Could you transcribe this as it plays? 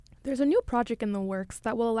There's a new project in the works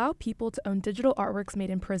that will allow people to own digital artworks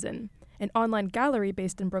made in prison. An online gallery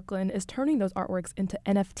based in Brooklyn is turning those artworks into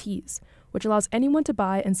NFTs, which allows anyone to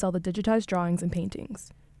buy and sell the digitized drawings and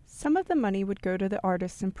paintings. Some of the money would go to the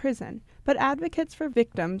artists in prison, but advocates for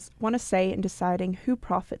victims want a say in deciding who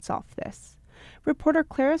profits off this. Reporter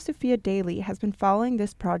Clara Sophia Daly has been following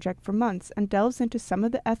this project for months and delves into some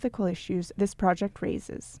of the ethical issues this project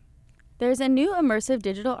raises. There's a new immersive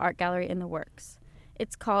digital art gallery in the works.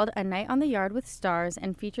 It's called A Night on the Yard with Stars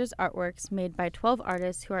and features artworks made by 12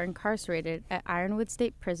 artists who are incarcerated at Ironwood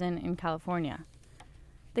State Prison in California.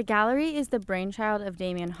 The gallery is the brainchild of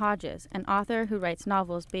Damian Hodges, an author who writes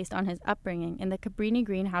novels based on his upbringing in the Cabrini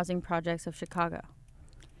Green housing projects of Chicago.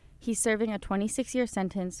 He's serving a 26-year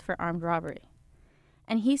sentence for armed robbery.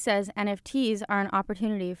 And he says NFTs are an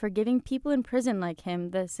opportunity for giving people in prison like him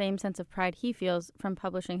the same sense of pride he feels from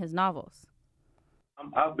publishing his novels.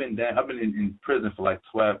 I've been in prison for like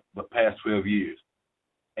the past 12 years,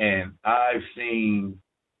 and I've seen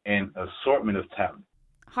an assortment of talent.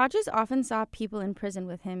 Hodges often saw people in prison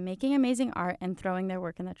with him making amazing art and throwing their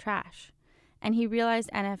work in the trash. And he realized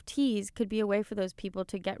NFTs could be a way for those people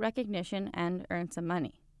to get recognition and earn some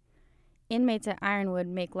money. Inmates at Ironwood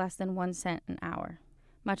make less than 1 cent an hour.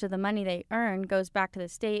 Much of the money they earn goes back to the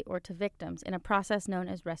state or to victims in a process known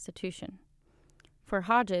as restitution. For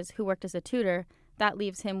Hodges, who worked as a tutor, that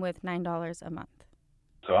leaves him with $9 a month.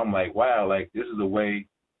 So I'm like, wow, like this is a way,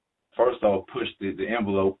 first off, push the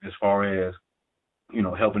envelope as far as,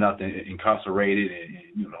 helping out the incarcerated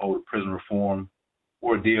and the prison reform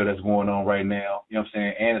ordeal that's going on right now. You know what I'm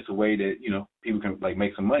saying? And it's a way that, people can like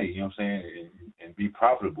make some money, you know what I'm saying, and be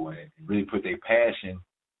profitable and really put their passion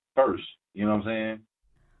first. You know what I'm saying?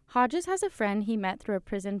 Hodges has a friend he met through a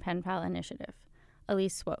prison pen pal initiative,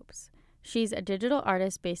 Elise Swopes. She's a digital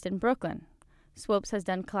artist based in Brooklyn. Swopes has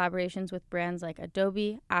done collaborations with brands like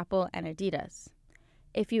Adobe, Apple, and Adidas.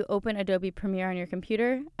 If you open Adobe Premiere on your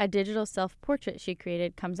computer, a digital self-portrait she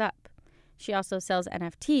created comes up. She also sells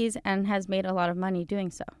NFTs and has made a lot of money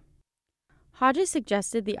doing so. Hodges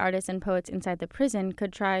suggested the artists and poets inside the prison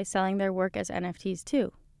could try selling their work as NFTs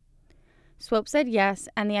too. Swope said yes,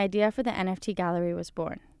 and the idea for the NFT gallery was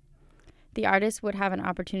born. The artists would have an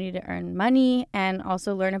opportunity to earn money and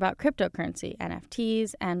also learn about cryptocurrency,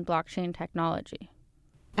 NFTs, and blockchain technology.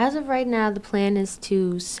 As of right now, the plan is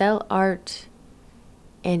to sell art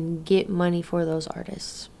and get money for those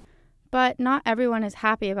artists. But not everyone is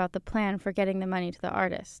happy about the plan for getting the money to the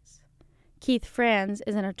artists. Keith Franz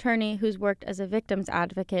is an attorney who's worked as a victims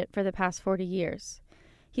advocate for the past 40 years.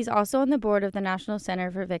 He's also on the board of the National Center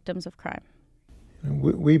for Victims of Crime.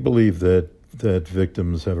 We believe that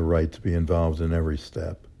victims have a right to be involved in every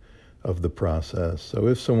step of the process. So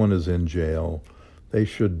if someone is in jail, they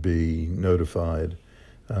should be notified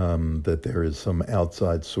that there is some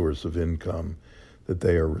outside source of income that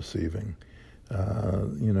they are receiving.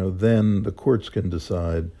 Then the courts can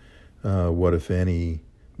decide what, if any,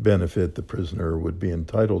 benefit the prisoner would be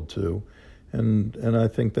entitled to. And I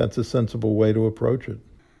think that's a sensible way to approach it.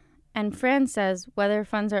 And Franz says whether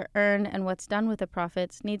funds are earned and what's done with the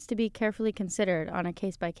profits needs to be carefully considered on a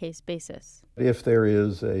case-by-case basis. If there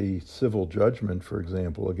is a civil judgment, for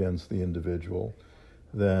example, against the individual,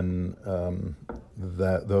 then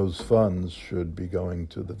that those funds should be going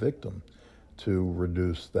to the victim to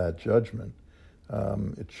reduce that judgment.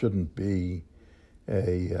 It shouldn't be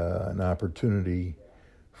an opportunity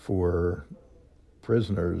for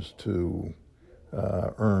prisoners to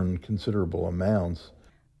earn considerable amounts.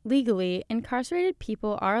 Legally, incarcerated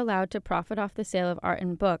people are allowed to profit off the sale of art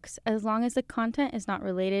and books as long as the content is not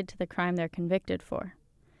related to the crime they're convicted for.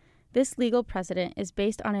 This legal precedent is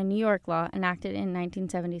based on a New York law enacted in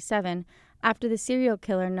 1977 after the serial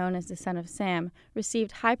killer known as the Son of Sam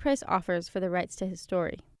received high-priced offers for the rights to his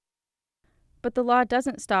story. But the law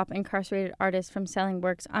doesn't stop incarcerated artists from selling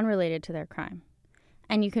works unrelated to their crime.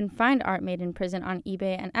 And you can find art made in prison on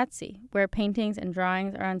eBay and Etsy, where paintings and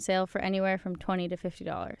drawings are on sale for anywhere from $20 to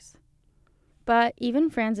 $50. But even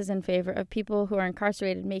Franz is in favor of people who are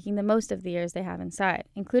incarcerated making the most of the years they have inside,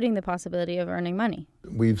 including the possibility of earning money.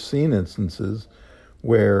 We've seen instances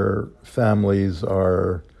where families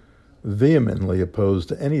are vehemently opposed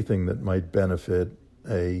to anything that might benefit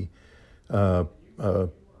a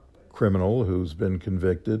criminal who's been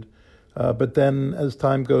convicted. But then as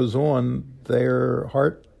time goes on, their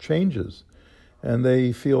heart changes and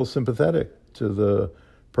they feel sympathetic to the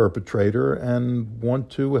perpetrator and want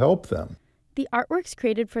to help them. The artworks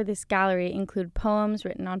created for this gallery include poems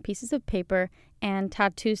written on pieces of paper and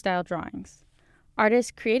tattoo-style drawings.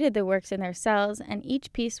 Artists created the works in their cells, and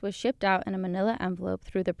each piece was shipped out in a manila envelope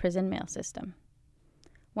through the prison mail system.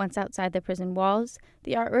 Once outside the prison walls,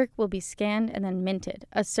 the artwork will be scanned and then minted,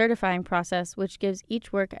 a certifying process which gives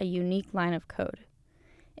each work a unique line of code.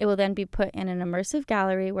 It will then be put in an immersive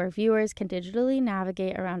gallery where viewers can digitally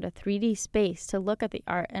navigate around a 3D space to look at the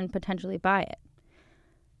art and potentially buy it.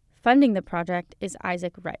 Funding the project is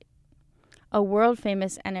Isaac Wright, a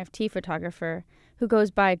world-famous NFT photographer who goes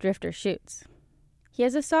by Drifter Shoots. He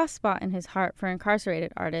has a soft spot in his heart for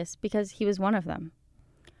incarcerated artists because he was one of them.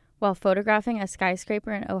 While photographing a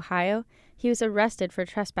skyscraper in Ohio, he was arrested for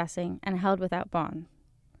trespassing and held without bond.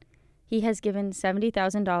 He has given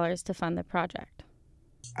 $70,000 to fund the project.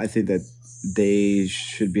 I think that they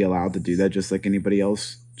should be allowed to do that just like anybody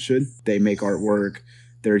else should. They make artwork.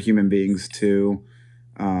 They're human beings too.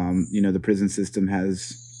 The prison system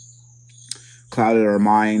has clouded our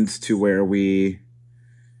minds to where we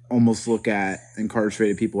almost look at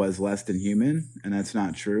incarcerated people as less than human, and that's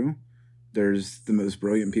not true. There's the most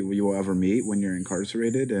brilliant people you will ever meet when you're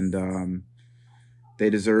incarcerated, and they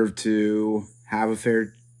deserve to have a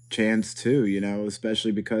fair chance too,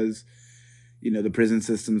 especially because, the prison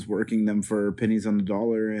system's working them for pennies on the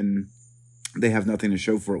dollar, and they have nothing to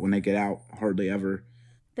show for it when they get out, hardly ever.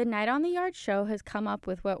 The Night on the Yard show has come up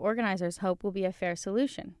with what organizers hope will be a fair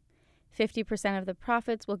solution. 50% of the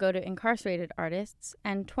profits will go to incarcerated artists,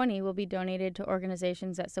 and 20% will be donated to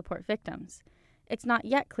organizations that support victims. It's not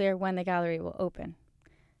yet clear when the gallery will open.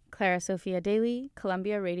 Clara Sophia Daly,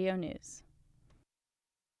 Columbia Radio News.